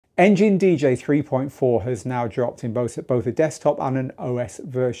Engine DJ 3.4 has now dropped in both a desktop and an OS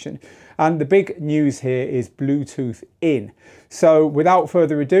version. And the big news here is Bluetooth in. So without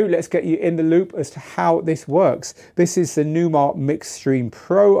further ado, let's get you in the loop as to how this works. This is the Numa MixStream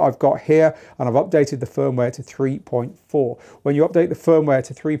Pro I've got here, and I've updated the firmware to 3.4. When you update the firmware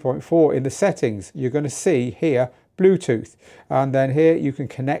to 3.4 in the settings, you're going to see here Bluetooth. And then here you can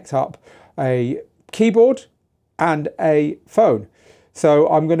connect up a keyboard and a phone. So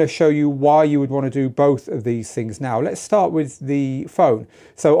I'm going to show you why you would want to do both of these things now. Let's start with the phone.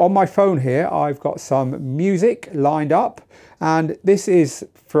 So on my phone here, I've got some music lined up, and this is,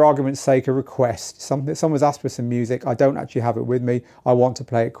 for argument's sake, a request. Someone's asked for some music. I don't actually have it with me. I want to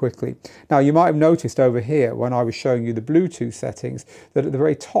play it quickly. Now, you might have noticed over here when I was showing you the Bluetooth settings that at the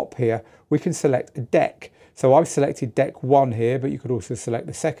very top here, we can select a deck. So I've selected deck 1 here, but you could also select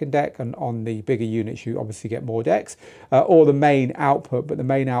the second deck, and on the bigger units you obviously get more decks, or the main output, but the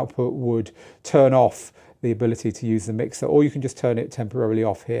main output would turn off the ability to use the mixer, or you can just turn it temporarily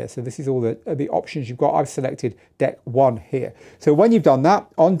off here. So this is all the options you've got. I've selected deck 1 here. So when you've done that,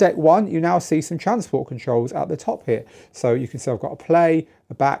 on deck 1 you now see some transport controls at the top here. So you can see I've got a play,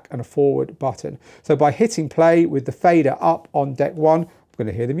 a back and a forward button. So by hitting play with the fader up on deck 1, I'm going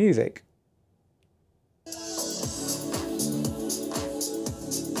to hear the music.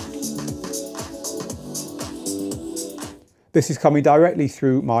 This is coming directly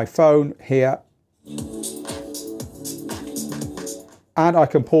through my phone here. And I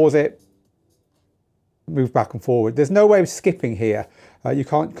can pause it, move back and forward. There's no way of skipping here. You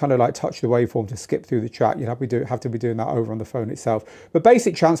can't kind of like touch the waveform to skip through the track. You have to be doing that over on the phone itself. But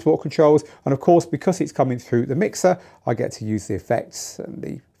basic transport controls, and of course, because it's coming through the mixer, I get to use the effects and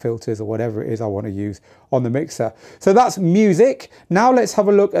the filters or whatever it is I want to use on the mixer. So that's music. Now let's have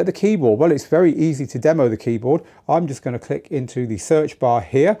a look at the keyboard. Well, it's very easy to demo the keyboard. I'm just going to click into the search bar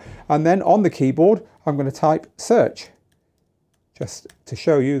here, and then on the keyboard, I'm going to type search. Just to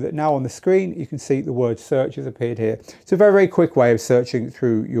show you that now on the screen, you can see the word search has appeared here. It's a very, very quick way of searching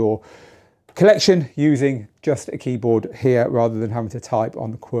through your collection using just a keyboard here rather than having to type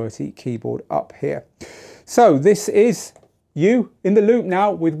on the QWERTY keyboard up here. So this is you in the loop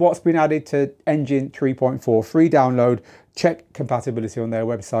now with what's been added to Engine 3.4. Free download. Check compatibility on their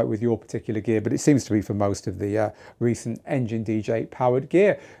website with your particular gear, but it seems to be for most of the recent Engine DJ powered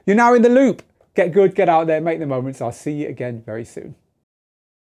gear. You're now in the loop. Get good, get out there, make the moments. I'll see you again very soon.